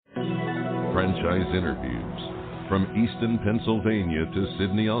Franchise Interviews. From Easton, Pennsylvania to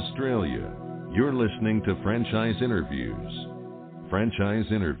Sydney, Australia, you're listening to Franchise Interviews.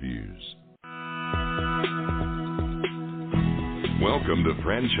 Franchise Interviews. Welcome to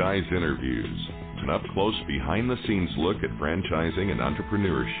Franchise Interviews, an up-close, behind-the-scenes look at franchising and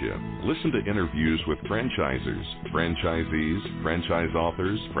entrepreneurship. Listen to interviews with franchisers, franchisees, franchise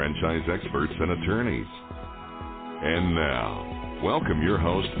authors, franchise experts, and attorneys. And now, welcome your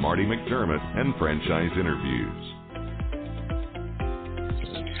host, Marty McDermott, and Franchise Interviews.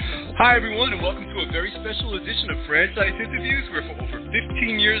 Hi, everyone, and welcome to a very special edition of Franchise Interviews, where for over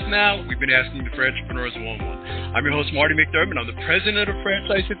 15 years now, we've been asking the entrepreneurs one-on-one. I'm your host, Marty McDermott. I'm the president of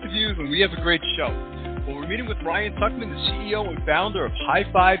Franchise Interviews, and we have a great show. Well, we're meeting with Ryan Tuchman, the CEO and founder of High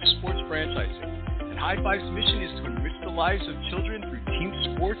Five Sports Franchising. And High Five's mission is to enrich the lives of children through team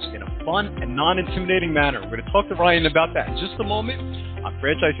sports in a fun and non-intimidating manner. We're going to talk to Ryan about that in just a moment on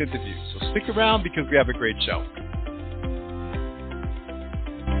Franchise Interviews. So stick around because we have a great show.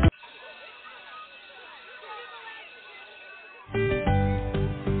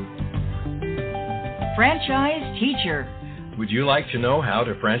 Franchise Teacher. Would you like to know how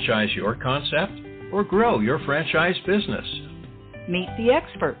to franchise your concept or grow your franchise business? Meet the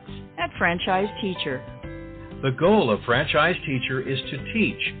experts at Franchise Teacher. The goal of Franchise Teacher is to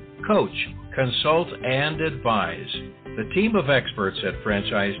teach, coach, consult, and advise. The team of experts at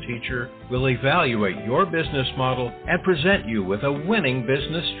Franchise Teacher will evaluate your business model and present you with a winning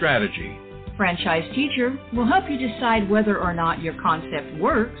business strategy. Franchise Teacher will help you decide whether or not your concept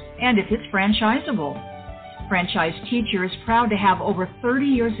works and if it's franchisable. Franchise Teacher is proud to have over 30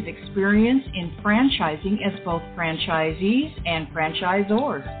 years of experience in franchising as both franchisees and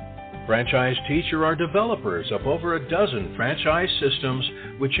franchisors. Franchise Teacher are developers of over a dozen franchise systems,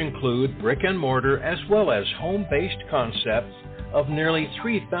 which include brick and mortar as well as home-based concepts of nearly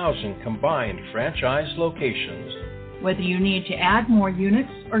 3,000 combined franchise locations. Whether you need to add more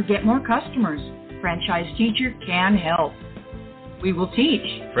units or get more customers, Franchise Teacher can help. We will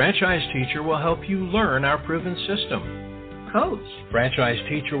teach. Franchise Teacher will help you learn our proven system. Coach. Franchise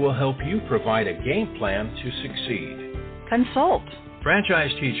Teacher will help you provide a game plan to succeed. Consult.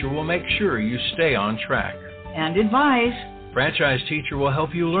 Franchise Teacher will make sure you stay on track. And advise. Franchise Teacher will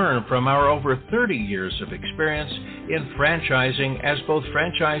help you learn from our over 30 years of experience in franchising as both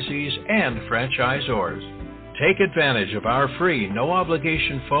franchisees and franchisors. Take advantage of our free,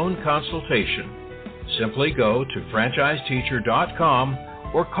 no-obligation phone consultation. Simply go to franchiseteacher.com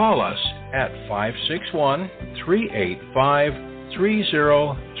or call us at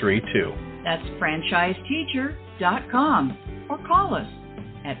 561-385-3032. That's franchiseteacher.com or call us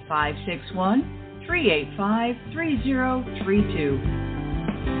at 561-385-3032.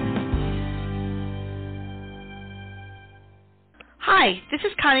 Hi, this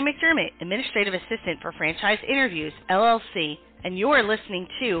is Connie McDermott, Administrative Assistant for Franchise Interviews, LLC, and you're listening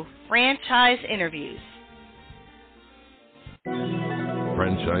to Franchise Interviews.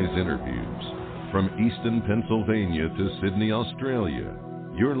 Franchise Interviews. From Easton, Pennsylvania to Sydney, Australia,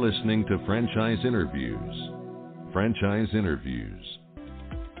 you're listening to Franchise Interviews. Franchise Interviews.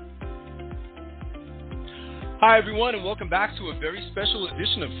 Hi, everyone, and welcome back to a very special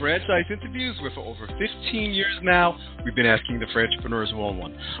edition of Franchise Interviews, where for over 15 years now, we've been asking the entrepreneurs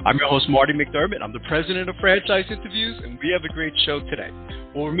one-on-one. I'm your host, Marty McDermott. I'm the president of Franchise Interviews, and we have a great show today.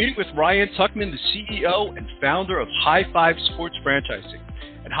 Well, we're meeting with Ryan Tuchman, the CEO and founder of High Five Sports Franchising.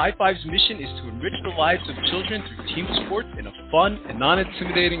 And High Five's mission is to enrich the lives of children through team sports in a fun and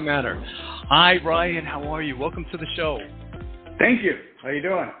non-intimidating manner. Hi, Ryan. How are you? Welcome to the show. Thank you. How are you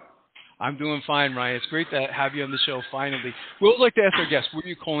doing? I'm doing fine, Ryan. It's great to have you on the show finally. We would like to ask our guests, where are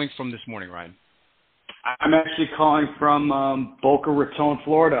you calling from this morning, Ryan? I'm actually calling from Boca Raton,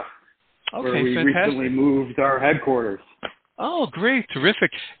 Florida, where we recently moved our headquarters. Oh, great.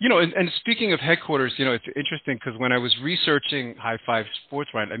 Terrific. You know, and speaking of headquarters, you know, it's interesting because when I was researching High Five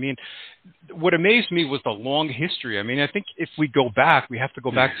Sports, Ryan, I mean, what amazed me was the long history. I mean, I think if we go back, we have to go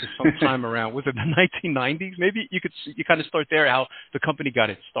back to some time around, was it the 1990s? Maybe you kind of start there, how the company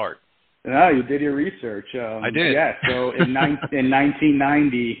got its start. No, you did your research. I did. Yeah. So in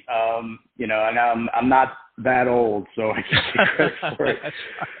 1990, you know, and I'm not that old, so I can't take credit for it. Right.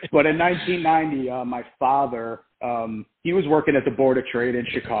 But in 1990, my father, he was working at the Board of Trade in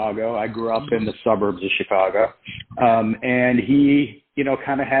Chicago. I grew up in the suburbs of Chicago. And he, you know,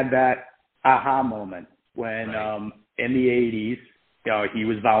 kind of had that aha moment when in the 80s, you know, he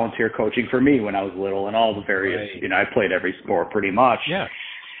was volunteer coaching for me when I was little and all the various, you know, I played every sport pretty much. Yeah.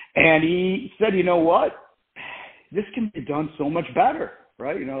 And he said, you know what, this can be done so much better,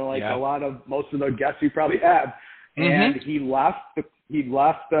 right? You know, like most of the guests you probably have, and he left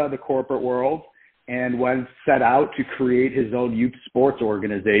the corporate world and set out to create his own youth sports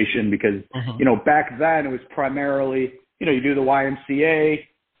organization because, back then it was primarily, you do the YMCA,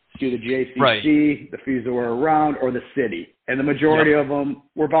 do the JCC, the fees that were around, or the city. And the majority of them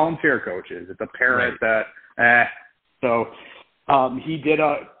were volunteer coaches. It's apparent that, he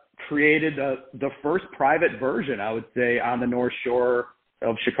created the first private version, I would say, on the North Shore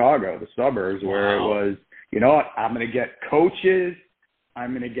of Chicago, the suburbs, where it was, I'm going to get coaches,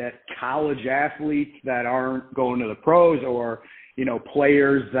 I'm going to get college athletes that aren't going to the pros, or,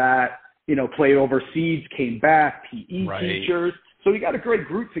 players that, played overseas, came back, PE teachers. So we got a great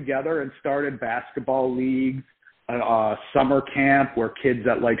group together and started basketball leagues, summer camp where kids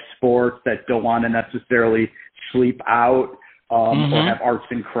that like sports that don't want to necessarily sleep out or have arts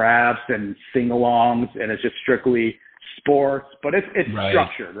and crafts and sing-alongs, and it's just strictly sports, but it's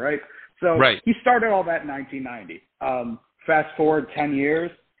structured, right? So he started all that in 1990. Fast forward 10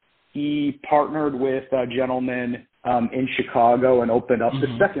 years, he partnered with a gentleman in Chicago and opened up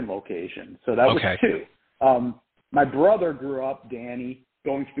the second location. So that was 2. My brother grew up, Danny,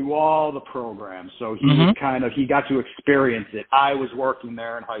 going through all the programs. So he was he got to experience it. I was working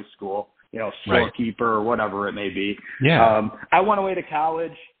there in high school, storekeeper or whatever it may be. Yeah. I went away to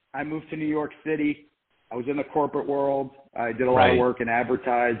college. I moved to New York City. I was in the corporate world. I did a lot of work in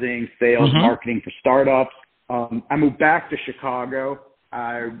advertising, sales, marketing for startups. I moved back to Chicago.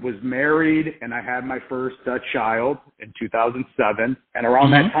 I was married, and I had my first child in 2007. And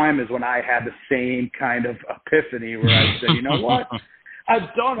around that time is when I had the same kind of epiphany where I said, you know what?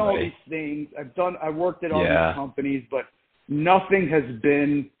 I've done all these things. I worked at all these companies, but nothing has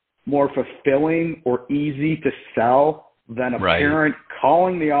been more fulfilling or easy to sell than a parent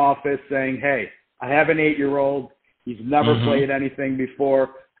calling the office saying, hey, I have an 8-year-old. He's never played anything before.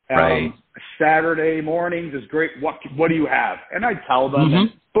 Saturday mornings is great. What do you have? And I tell them,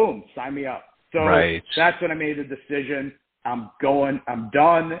 and boom, sign me up. So that's when I made the decision. I'm done,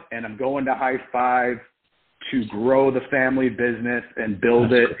 and I'm going to High Five to grow the family business and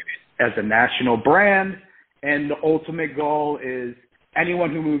build it as a national brand. And the ultimate goal is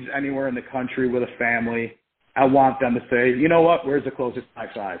anyone who moves anywhere in the country with a family, I want them to say, you know what, where's the closest High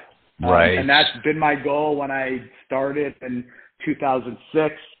Five? And that's been my goal when I started in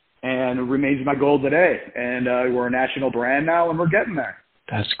 2006. And it remains my goal today. And we're a national brand now, and we're getting there.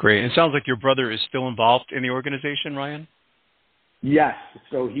 That's great. It sounds like your brother is still involved in the organization, Ryan? Yes.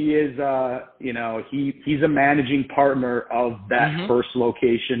 So he is, he's a managing partner of that first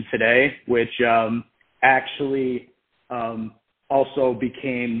location today, which actually also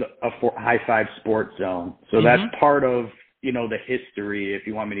became a High Five Sports Zone. So that's part of, the history, if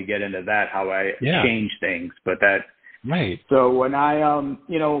you want me to get into that, how I changed things. But that... So when I,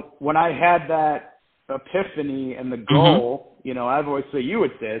 when I had that epiphany and the goal, I've always said, you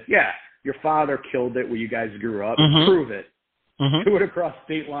would say, your father killed it where you guys grew up. Prove it. Do it across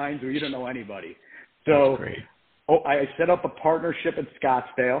state lines where you don't know anybody. So I set up a partnership in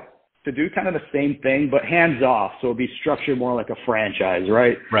Scottsdale to do kind of the same thing, but hands off. So it'd be structured more like a franchise,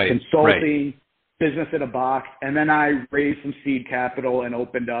 right? Consulting, business in a box. And then I raised some seed capital and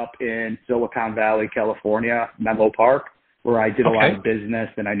opened up in Silicon Valley, California, Menlo Park, where I did a lot of business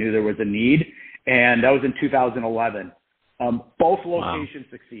and I knew there was a need. And that was in 2011. Both locations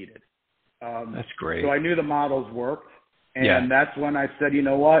succeeded. That's great. So I knew the models worked. And that's when I said, you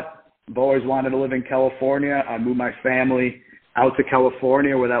know what? I've always wanted to live in California. I moved my family out to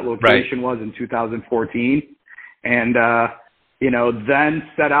California where that location was in 2014. And, then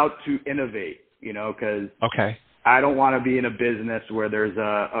set out to innovate. Because I don't want to be in a business where there's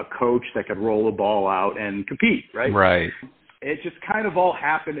a coach that could roll the ball out and compete, right? It just kind of all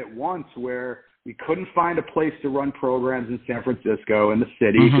happened at once where we couldn't find a place to run programs in San Francisco in the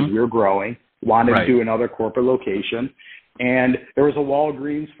city because we were growing, wanted to do another corporate location. And there was a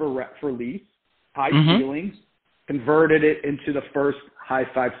Walgreens for lease, high ceilings, converted it into the first High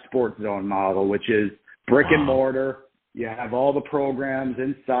Five Sports Zone model, which is brick and mortar. You have all the programs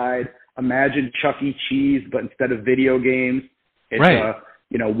inside. Imagine Chuck E. Cheese, but instead of video games, it's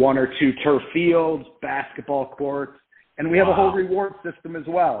 1 or 2 turf fields, basketball courts, and we have a whole reward system as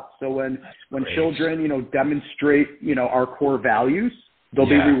well. So when children, demonstrate, our core values, they'll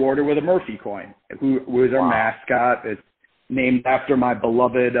be rewarded with a Murphy coin, who is our mascot. It's named after my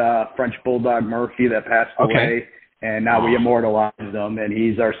beloved French Bulldog Murphy that passed away. And now we immortalize him, and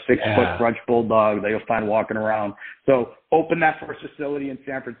he's our 6-foot French Bulldog that you'll find walking around. So open that first facility in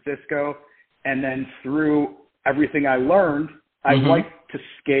San Francisco, and then through everything I learned, I like to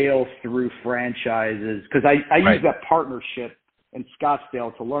scale through franchises because I use that partnership in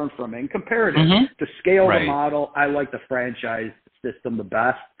Scottsdale to learn from it and compare it. To scale the model, I like the franchise system the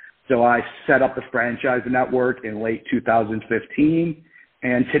best. So I set up the franchise network in late 2015.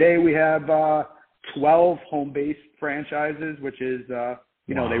 And today we have 12 home-based franchises, which is,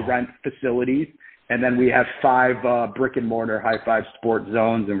 they rent facilities. And then we have 5 brick-and-mortar high-five sports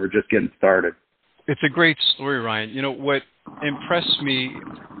zones, and we're just getting started. It's a great story, Ryan. You know, what impressed me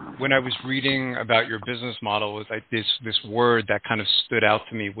when I was reading about your business model was like this word that kind of stood out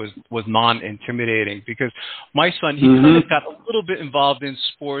to me was non-intimidating, because my son, he kind of got a little bit involved in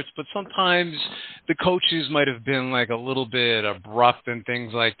sports, but sometimes the coaches might have been like a little bit abrupt and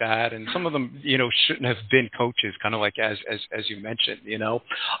things like that. And some of them, shouldn't have been coaches, kind of like as you mentioned, and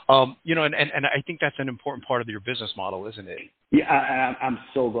I think that's an important part of your business model, isn't it? Yeah, I'm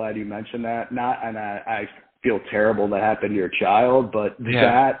so glad you mentioned that. I feel terrible that happened to your child, but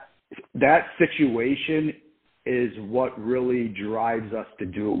that situation is what really drives us to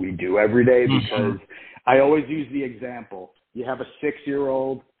do what we do every day, because I always use the example. You have a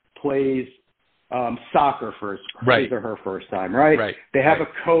 6-year-old plays soccer for his or her first time, right? They have a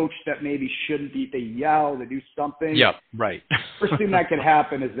coach that maybe shouldn't be. They yell, they do something. First thing that could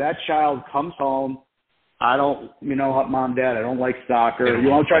happen is that child comes home. I don't, Mom, Dad, I don't like soccer. You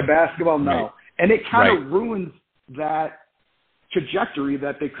want to try basketball? No. And it kind of ruins that trajectory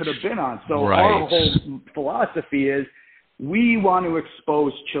that they could have been on. So our whole philosophy is we want to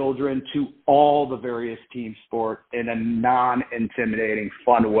expose children to all the various team sports in a non-intimidating,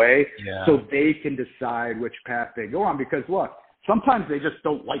 fun way, so they can decide which path they go on. Because, look, sometimes they just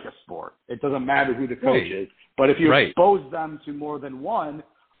don't like a sport. It doesn't matter who the coach is. But if you expose them to more than one,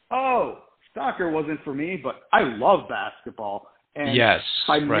 soccer wasn't for me, but I love basketball. And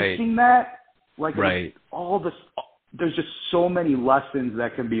by mixing that, all this, there's just so many lessons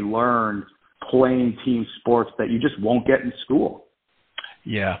that can be learned playing team sports that you just won't get in school.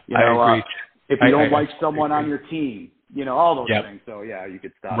 I agree. If you don't like someone on your team, all those things. So, you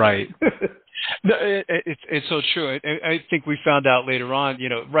could stop. No, it's so true. I think we found out later on,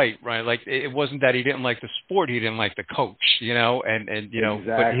 like it wasn't that he didn't like the sport, he didn't like the coach,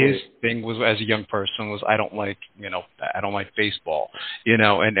 but his thing was, as a young person, was I don't like baseball,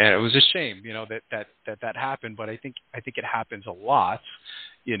 and it was a shame, that happened, but I think it happens a lot,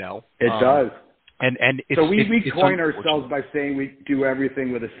 It does. And so we coin ourselves by saying we do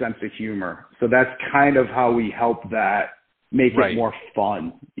everything with a sense of humor. So that's kind of how we help that make it more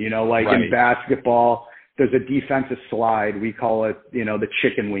fun. In basketball, there's a defensive slide. We call it, the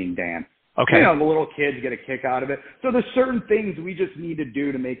chicken wing dance. Okay. The little kids get a kick out of it. So there's certain things we just need to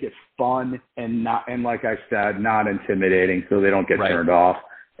do to make it fun and like I said, not intimidating, so they don't get turned off.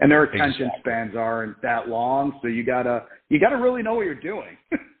 And their attention spans aren't that long, so you gotta really know what you're doing.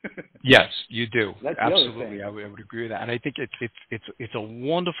 Yes, you do. That's absolutely. I would agree with that, and I think it's a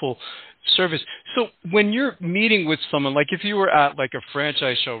wonderful service. So when you're meeting with someone, like if you were at like a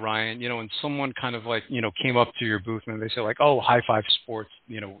franchise show, Ryan, and someone kind of like came up to your booth and they say like, "Oh, High Five Sports,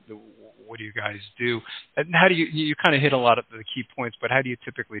 what do you guys do?" And how do you kind of hit a lot of the key points, but how do you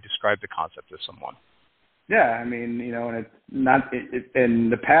typically describe the concept to someone? Yeah, I mean, and it's not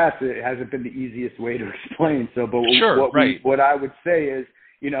in the past. It hasn't been the easiest way to explain. So, but what I would say is,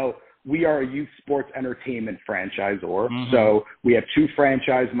 we are a youth sports entertainment franchisor. So we have 2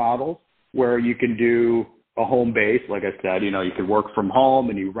 franchise models where you can do a home base. Like I said, you can work from home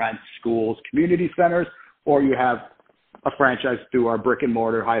and you rent schools, community centers, or you have a franchise through our brick and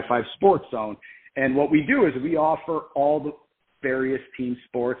mortar High Five Sports Zone. And what we do is we offer all the various team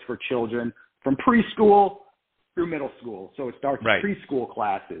sports for children from preschool through middle school. So it starts with preschool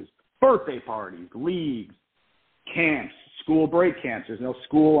classes, birthday parties, leagues, camps, school break camps. There's no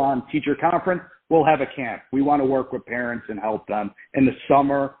school on teacher conference. We'll have a camp. We want to work with parents and help them. In the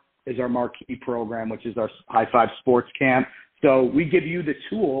summer is our marquee program, which is our High Five Sports Camp. So we give you the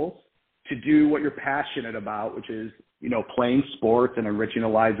tools to do what you're passionate about, which is, playing sports and enriching the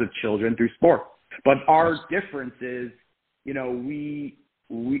lives of children through sports. But our difference is,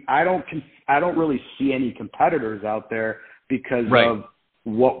 I don't really see any competitors out there because of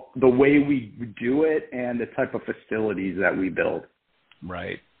the way we do it and the type of facilities that we build.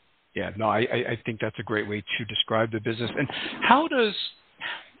 Right. Yeah. No, I think that's a great way to describe the business. And how does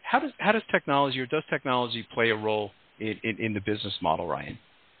technology, or does technology play a role in the business model, Ryan?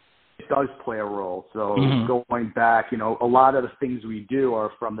 It does play a role. So going back, a lot of the things we do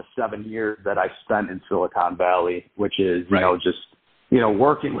are from the 7 years that I spent in Silicon Valley, which is, just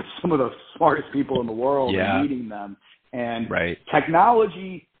working with some of the smartest people in the world and meeting them. And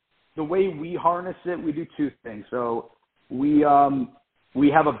technology, the way we harness it, we do 2 things. So we we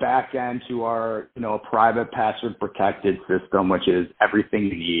have a back end to our, a private password protected system, which is everything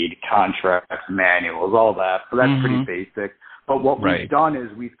you need, contracts, manuals, all that. So that's pretty basic. But what we've done is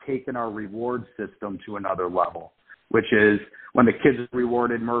we've taken our reward system to another level, which is when the kids are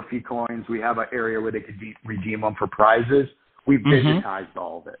rewarded Murphy coins, we have an area where they could redeem them for prizes. We've digitized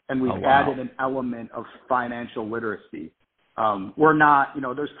all of it, and we've added an element of financial literacy. We're not,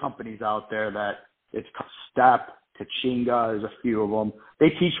 there's companies out there that it's Step, Kachinga, there's a few of them. They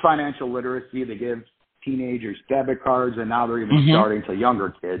teach financial literacy. They give teenagers debit cards, and now they're even starting to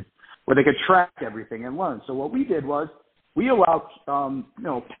younger kids where they could track everything and learn. So what we did was we allowed,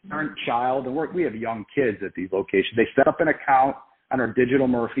 parent, child, and we have young kids at these locations. They set up an account on our digital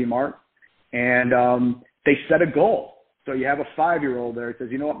Murphy Mart, and they set a goal. So you have a 5-year-old there that says,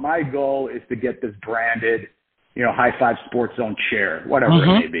 you know what, my goal is to get this branded, High Five Sports Zone chair, whatever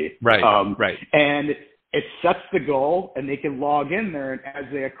it may be. Right. And it sets the goal, and they can log in there, and as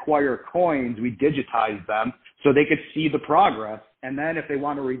they acquire coins, we digitize them so they could see the progress. And then if they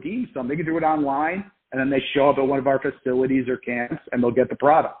want to redeem some, they can do it online, and then they show up at one of our facilities or camps, and they'll get the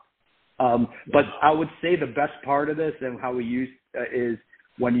product. But I would say the best part of this and how we use is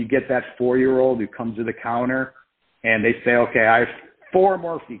when you get that 4-year-old who comes to the counter, and they say, okay, I have 4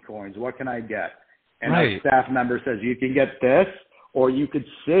 Murphy coins. What can I get? And our staff member says, you can get this, or you could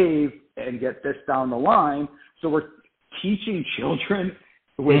save and get this down the line. So we're teaching children,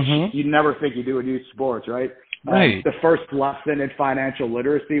 which you never think you do in youth sports, right? The first lesson in financial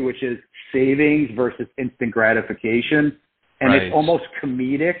literacy, which is savings versus instant gratification. And it's almost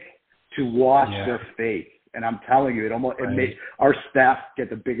comedic to watch their face. And I'm telling you, it makes our staff get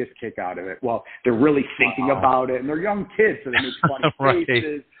the biggest kick out of it. Well, they're really thinking about it, and they're young kids, so they make funny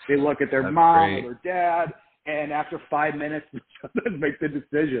faces. They look at their mom or their dad, and after 5 minutes, they make the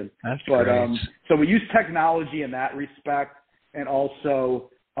decision. That's great. So we use technology in that respect, and also,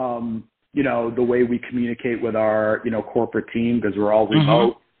 the way we communicate with our, corporate team, because we're all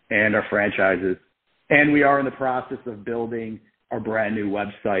remote, and our franchises. And we are in the process of building our brand new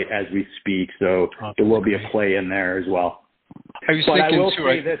website as we speak, so there will be a play in there as well. I will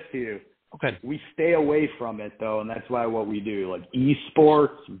say this to you. Okay. We stay away from it, though, and that's why what we do, like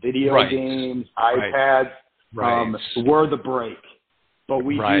esports, video games, iPads, we're the break. But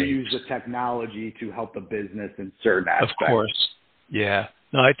we do use the technology to help the business in certain aspects. Of course. Yeah.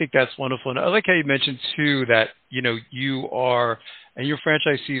 No, I think that's wonderful. And I like how you mentioned, too, that, you are and your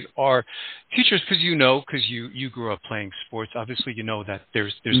franchisees are teachers because you grew up playing sports. Obviously, that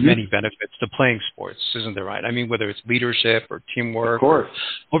there's many benefits to playing sports, isn't there, right? I mean, whether it's leadership or teamwork, or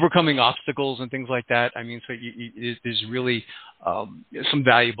overcoming obstacles and things like that. I mean, so there's really some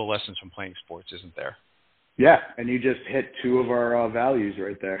valuable lessons from playing sports, isn't there? Yeah, and you just hit 2 of our values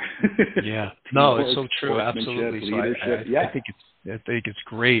right there. Yeah. No, it's so true. Absolutely. Leadership. So I think it's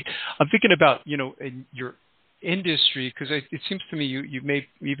great. I'm thinking about, in your industry, because it seems to me you may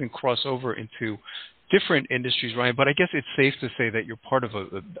even cross over into different industries, Ryan, but I guess it's safe to say that you're part of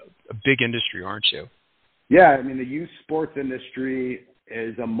a big industry, aren't you? Yeah, I mean, the youth sports industry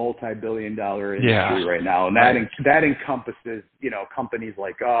is a multi-billion-dollar industry right now, and that encompasses, companies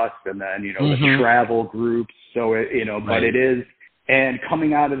like us, and then, the travel groups. So, but it is, and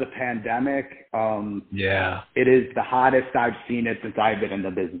coming out of the pandemic, it is the hottest I've seen it since I've been in the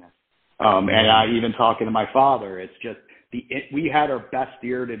business. And I even talking to my father, it's just we had our best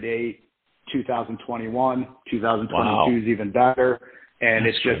year to date, 2021, 2022 is even better. And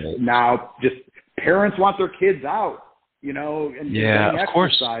it's just now parents want their kids out, and getting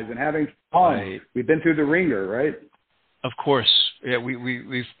exercise and having fun. We've been through the ringer, right? Of course. Yeah,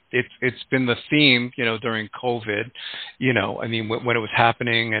 it's been the theme, during COVID, I mean, when it was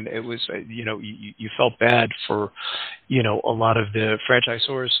happening, and it was, you felt bad for, a lot of the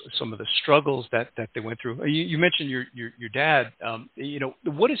franchisors, some of the struggles that they went through. You mentioned your dad,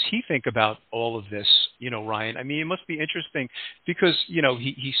 what does he think about all of this, Ryan? I mean, it must be interesting because,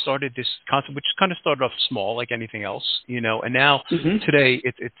 he started this concept, which kind of started off small, like anything else, and now today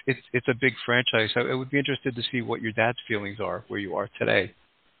it's a big franchise. So I would be interested to see what your dad's feelings are where you are today.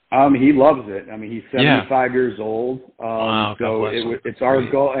 He loves it. I mean, he's 75 years old. So it's our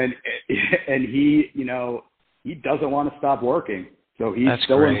goal, and he, he doesn't want to stop working. So he's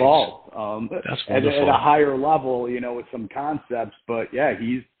still involved. At a higher level, with some concepts. But yeah,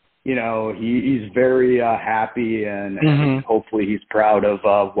 he's very happy, and hopefully he's proud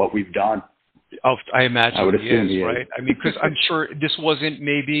of what we've done. Oh, I imagine I would assume he is, right? I mean, because I'm sure this wasn't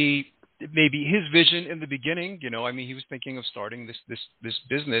maybe his vision in the beginning, I mean, he was thinking of starting this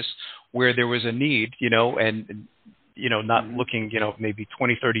business where there was a need, and not looking, maybe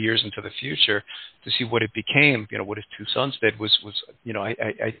 20, 30 years into the future to see what it became, what his two sons did was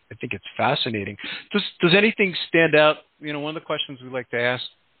I think it's fascinating. Does anything stand out? One of the questions we like to ask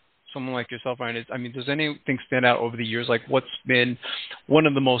someone like yourself, Ryan, is, does anything stand out over the years? Like, what's been one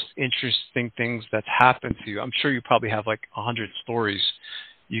of the most interesting things that's happened to you? I'm sure you probably have like 100 stories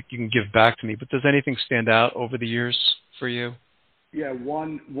you can give back to me, but does anything stand out over the years for you? Yeah,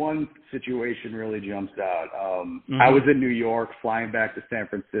 one situation really jumps out. I was in New York flying back to San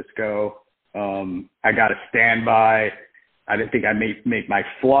Francisco. I got a standby. I didn't think I'd make my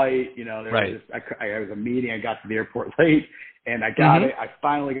flight. I was a meeting. I got to the airport late, and I got it. I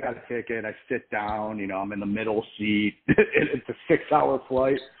finally got a ticket. I sit down. I'm in the middle seat. It's a 6-hour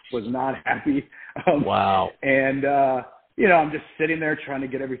flight. Was not happy. Wow. And I'm just sitting there trying to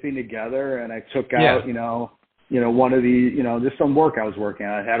get everything together, and I took out one of the just some work I was working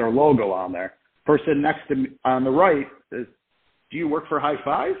on. It had our logo on there. Person next to me on the right says, "Do you work for High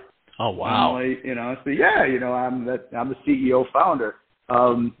Five?" Oh, wow. I said, yeah, I'm the CEO founder.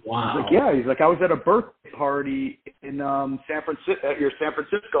 Wow. He's like, yeah. He's like, I was at a birthday party in San Francisco, at your San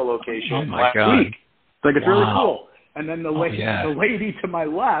Francisco location last week. It's like, it's really cool. And then the lady to my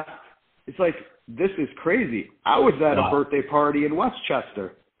left, it's like, this is crazy. I was at a birthday party in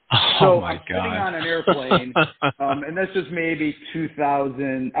Westchester. So I'm sitting on an airplane, and this is maybe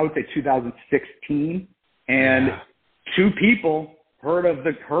 2016, and two people heard of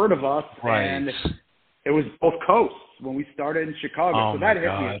us, and it was both coasts when we started in Chicago. So that hit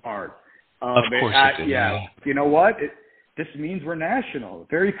me hard. Of course it did. Yeah. You know what? This means we're national.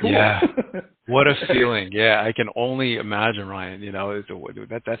 Very cool. Yeah. What a feeling. Yeah, I can only imagine, Ryan.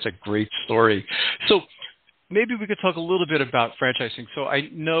 That's a great story. So maybe we could talk a little bit about franchising. So I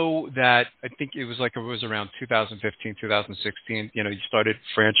know that I think it was around 2015, 2016, you started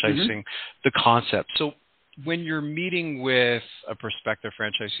franchising the concept. So when you're meeting with a prospective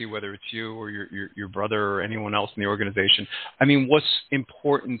franchisee, whether it's you or your brother or anyone else in the organization, what's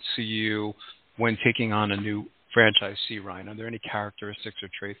important to you when taking on a new franchisee, Ryan? Are there any characteristics or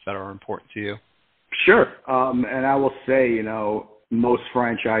traits that are important to you? Sure. And I will say, most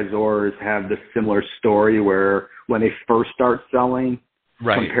franchisors have this similar story where when they first start selling,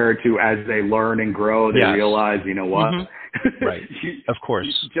 compared to as they learn and grow, they realize, what? Right. Of course.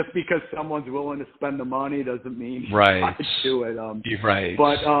 Just because someone's willing to spend the money doesn't mean you have to do it.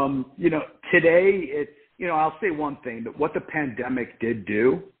 But, today it's, I'll say one thing, that what the pandemic did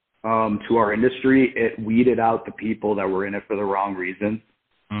do to our industry, it weeded out the people that were in it for the wrong reasons.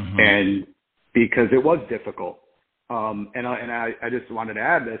 And because it was difficult. And I just wanted to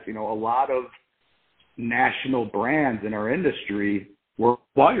add this, a lot of national brands in our industry were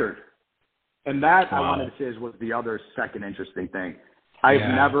acquired. And that, I wanted to say, was the other second interesting thing. I've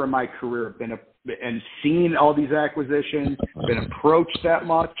never in my career been and seen all these acquisitions, been approached that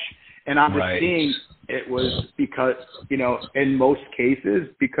much. And I'm just seeing it was because, in most cases,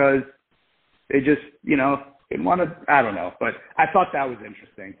 because they just, didn't want to, I don't know. But I thought that was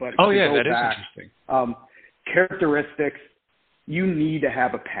interesting. But that is interesting. Characteristics, you need to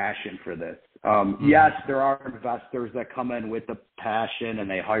have a passion for this. Yes, there are investors that come in with the passion and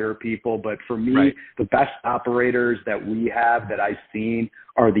they hire people, but for me, the best operators that we have that I've seen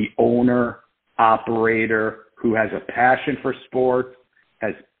are the owner operator who has a passion for sports,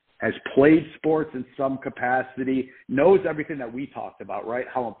 has played sports in some capacity, knows everything that we talked about, right?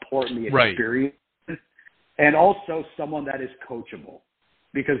 How important the experience is, and also someone that is coachable.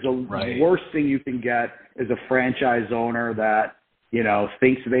 Because the worst thing you can get is a franchise owner that,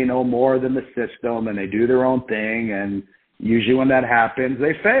 thinks they know more than the system and they do their own thing. And usually when that happens,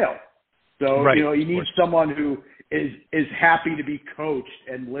 they fail. So, you need someone who is happy to be coached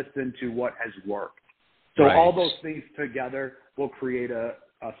and listen to what has worked. So all those things together will create a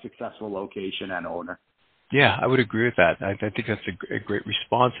successful location and owner. Yeah, I would agree with that. I think that's a great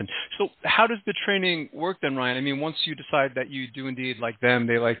response. And so how does the training work then, Ryan? Once you decide that you do indeed like them,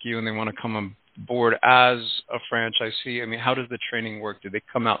 they like you, and they want to come on board as a franchisee, how does the training work? Do they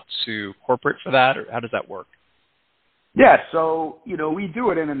come out to corporate for that, or how does that work? Yeah, so, we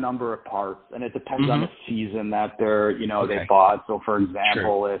do it in a number of parts, and it depends on the season that they're, they bought. So, for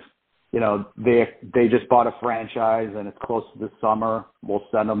example, if, they just bought a franchise and it's close to the summer, we'll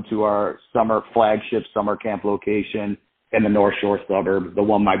send them to our flagship summer camp location in the North Shore suburbs, the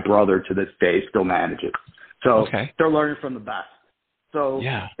one my brother to this day still manages. So they're learning from the best. So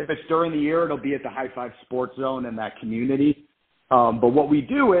if it's during the year, it'll be at the High Five Sports Zone in that community. But what we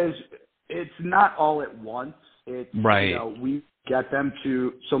do is it's not all at once. It's, we get them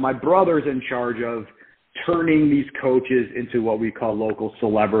to – so my brother's in charge of turning these coaches into what we call local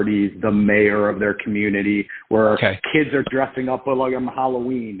celebrities, the mayor of their community, where kids are dressing up like on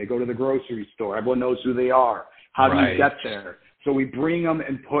Halloween. They go to the grocery store. Everyone knows who they are. How do you get there? So we bring them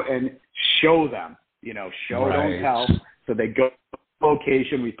and show them, show, don't tell. So they go to the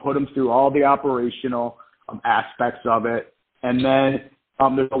location. We put them through all the operational aspects of it. And then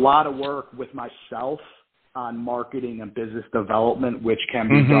there's a lot of work with myself on marketing and business development, which can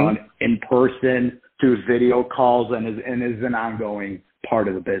be done in person through video calls and is an ongoing part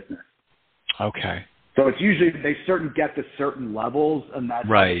of the business. Okay. So it's usually they get to certain levels, and that's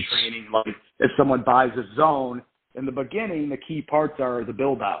the training. Like if someone buys a zone, in the beginning, the key parts are the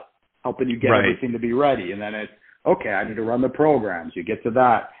build-out, helping you get everything to be ready. And then it's, okay, I need to run the programs. You get to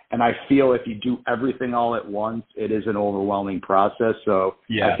that. And I feel if you do everything all at once, it is an overwhelming process. So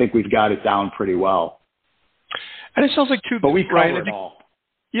I think we've got it down pretty well. And it sounds like but we cover it all.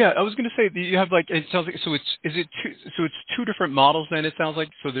 Yeah, I was going to say you have it sounds like it's two different models. Then it sounds like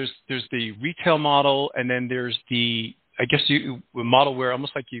there's the retail model, and then there's the model where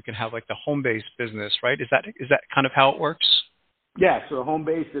almost like you can have like the home based business, right? Is that kind of how it works? Yeah, so the home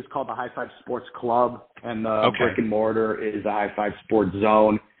base is called the High Five Sports Club, and the brick and mortar is the High Five Sports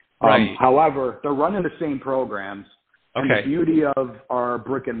Zone. However, they're running the same programs. And the beauty of our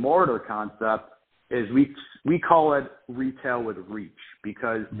brick and mortar concept is we call it retail with reach,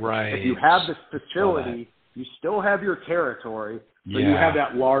 because if you have this facility, you still have your territory, but you have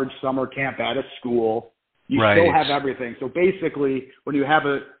that large summer camp at a school. You still have everything. So basically, when you have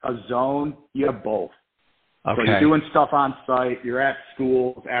a zone, you have both. So you're doing stuff on site. You're at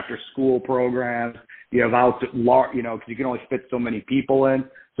schools, after school programs. You have out, because you can only fit so many people in.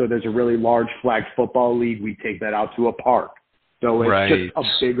 So there's a really large flag football league. We take that out to a park. So it's just a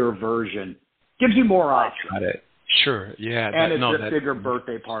bigger version. Gives you more options. Got it. Sure. Yeah. And it's a bigger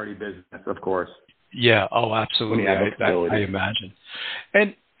birthday party business, of course. Yeah. Oh, absolutely. I imagine.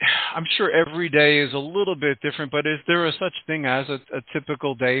 And I'm sure every day is a little bit different, but is there a such thing as a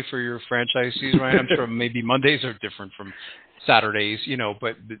typical day for your franchisees, Ryan? I'm sure maybe Mondays are different from Saturdays,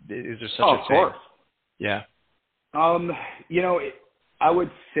 but is there such a thing? Of course. Yeah. I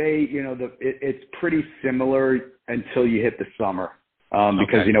would say, it's pretty similar until you hit the summer.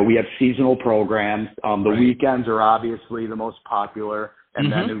 Because, we have seasonal programs. The weekends are obviously the most popular.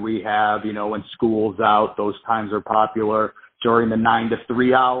 And then we have, when school's out, those times are popular. During the 9 to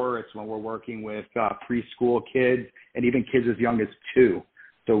 3 hour, it's when we're working with preschool kids and even kids as young as 2.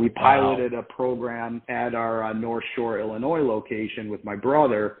 So we piloted a program at our North Shore, Illinois location with my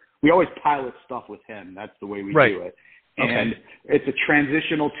brother. We always pilot stuff with him. That's the way we do it. And it's a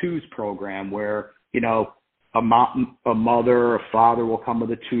transitional twos program where, a mother or father will come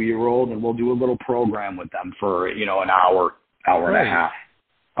with a 2-year-old, and we'll do a little program with them for, an hour and a half.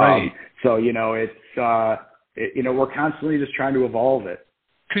 So, it's, we're constantly just trying to evolve it.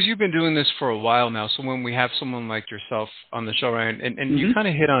 Because you've been doing this for a while now, so when we have someone like yourself on the show, Ryan, and you kind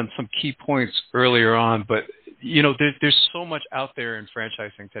of hit on some key points earlier on, but, there's so much out there in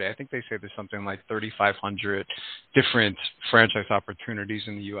franchising today. I think they say there's something like 3,500 different franchise opportunities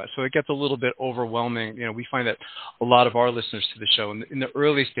in the U.S., so it gets a little bit overwhelming. We find that a lot of our listeners to the show in the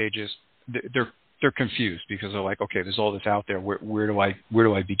early stages, they're confused because they're like, okay, there's all this out there. Where do I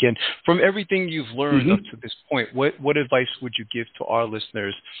begin? From everything you've learned up to this point, what advice would you give to our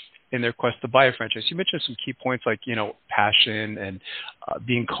listeners in their quest to buy a franchise? You mentioned some key points like, passion and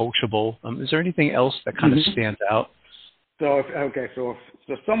being coachable. Is there anything else that kind of stands out? So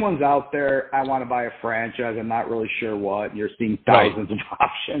if someone's out there, I want to buy a franchise, I'm not really sure what, you're seeing thousands of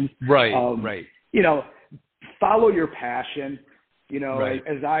options. Follow your passion.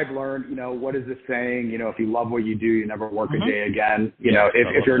 As I've learned, what is the saying? If you love what you do, you never work a day again.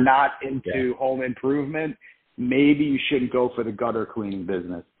 If you're not into home improvement, maybe you shouldn't go for the gutter cleaning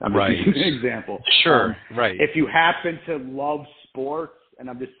business. I'm just using an example. Sure. If you happen to love sports, and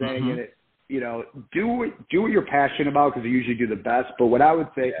I'm just saying it, do what you're passionate about, because you usually do the best. But what I would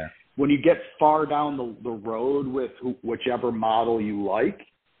say, when you get far down the road with whichever model you like,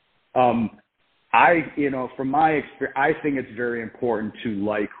 from my experience, I think it's very important to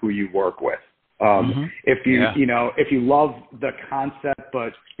like who you work with. If you love the concept,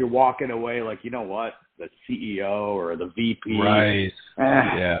 but you're walking away like, the CEO or the VP,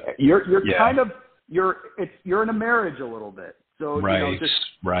 you're kind of, you're in a marriage a little bit. So, really,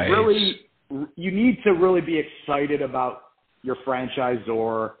 you need to really be excited about your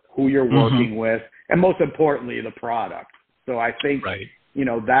franchisor, who you're working with, and most importantly, the product. So I think,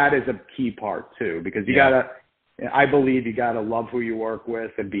 that is a key part too, because I believe you got to love who you work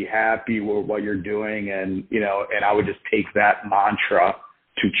with and be happy with what you're doing. And, and I would just take that mantra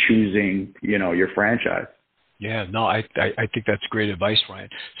to choosing, your franchise. Yeah, no, I think that's great advice, Ryan.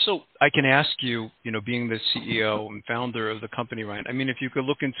 So I can ask you, being the CEO and founder of the company, Ryan, I mean, if you could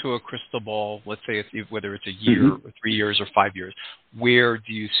look into a crystal ball, let's say whether it's a year or 3 years or 5 years, where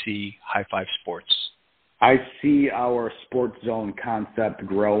do you see High Five Sports? I see our Sports Zone concept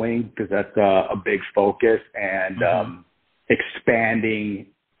growing because that's a big focus, and expanding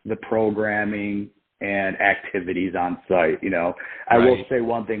the programming and activities on site. I will say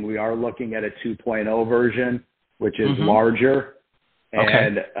one thing: we are looking at a 2.0 version, which is larger,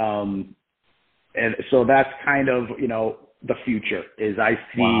 and so that's kind of the future. Is I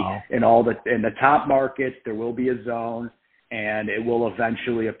see in the top markets there will be a zone, and it will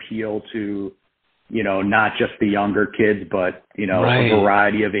eventually appeal to not just the younger kids, but a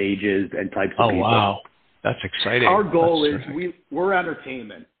variety of ages and types of people. Wow. That's exciting. Our goal is we're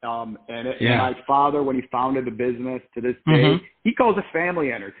entertainment. And my father, when he founded the business to this day, he calls it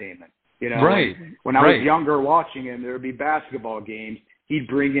family entertainment. When I was younger watching him, there would be basketball games. He'd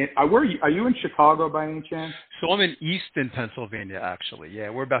bring in, are you in Chicago by any chance? So I'm in Easton, Pennsylvania, actually. Yeah,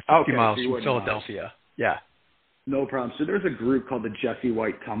 we're about 50 miles from Philadelphia. Yeah. No problem. So there's a group called the Jesse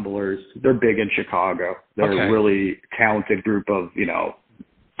White Tumblers. They're big in Chicago. They're a really talented group of,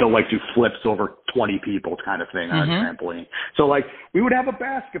 they'll like do flips over 20 people kind of thing on a trampoline. So we would have a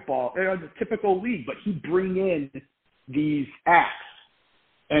basketball, a typical league, but he'd bring in these acts.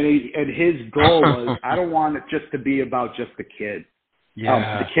 And his goal was, I don't want it just to be about just the kids.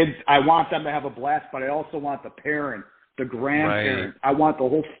 The kids, I want them to have a blast, but I also want the parents, the grandparents. I want the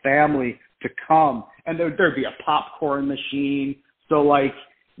whole family to come. And there'd be a popcorn machine. So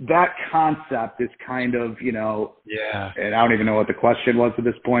that concept is kind of, and I don't even know what the question was at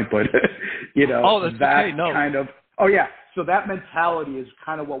this point, but, so that mentality is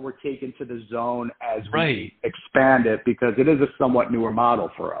kind of what we're taking to the zone as we expand it, because it is a somewhat newer model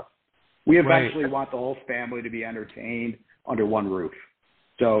for us. We eventually want the whole family to be entertained under one roof.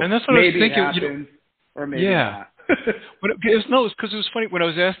 So and that's what maybe I was thinking, it happens, or maybe not. But because it was funny when I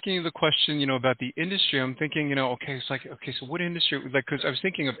was asking you the question, about the industry. I'm thinking, so what industry? Because I was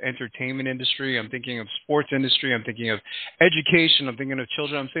thinking of entertainment industry, I'm thinking of sports industry, I'm thinking of education, I'm thinking of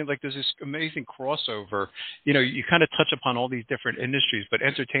children. I'm saying there's this amazing crossover. You kind of touch upon all these different industries, but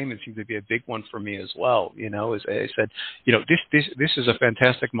entertainment seems to be a big one for me as well. As I said, this is a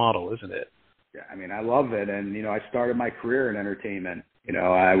fantastic model, isn't it? Yeah, I mean, I love it, and I started my career in entertainment.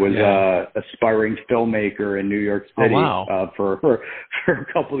 I was a aspiring filmmaker in New York City for a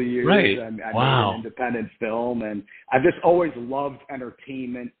couple of years. I made an independent film, and I've just always loved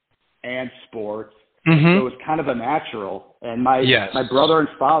entertainment and sports. So it was kind of a natural. And my brother and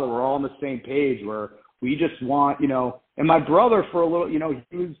father were all on the same page where we just want, and my brother for a little, he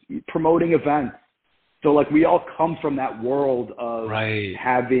was promoting events. So we all come from that world of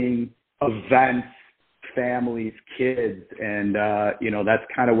having events, families, kids, and that's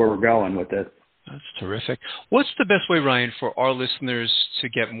kind of where we're going with this. That's terrific. What's the best way, Ryan, for our listeners to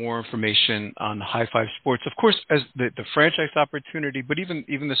get more information on High Five Sports? Of course, as the franchise opportunity, but even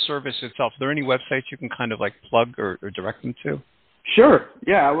the service itself. Are there any websites you can kind of plug or direct them to? Sure.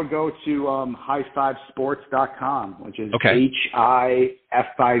 Yeah, I would go to highfivesports.com, which is HIFIVESPORTS,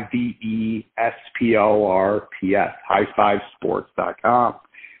 highfivesports.com.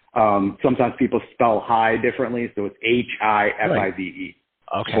 Sometimes people spell high differently, so it's HIFIVE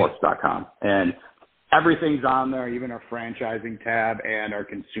sports.com. And everything's on there, even our franchising tab and our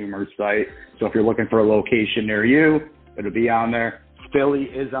consumer site. So if you're looking for a location near you, it'll be on there. Philly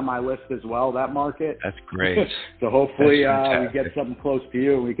is on my list as well, that market. That's great. So hopefully we get something close to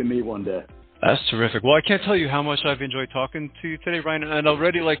you and we can meet one day. That's terrific. Well, I can't tell you how much I've enjoyed talking to you today, Ryan, and I'd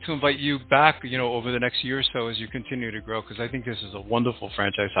already like to invite you back, over the next year or so as you continue to grow, because I think this is a wonderful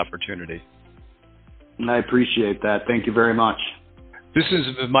franchise opportunity. And I appreciate that. Thank you very much. This is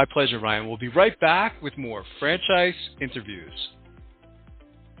my pleasure, Ryan. We'll be right back with more franchise interviews.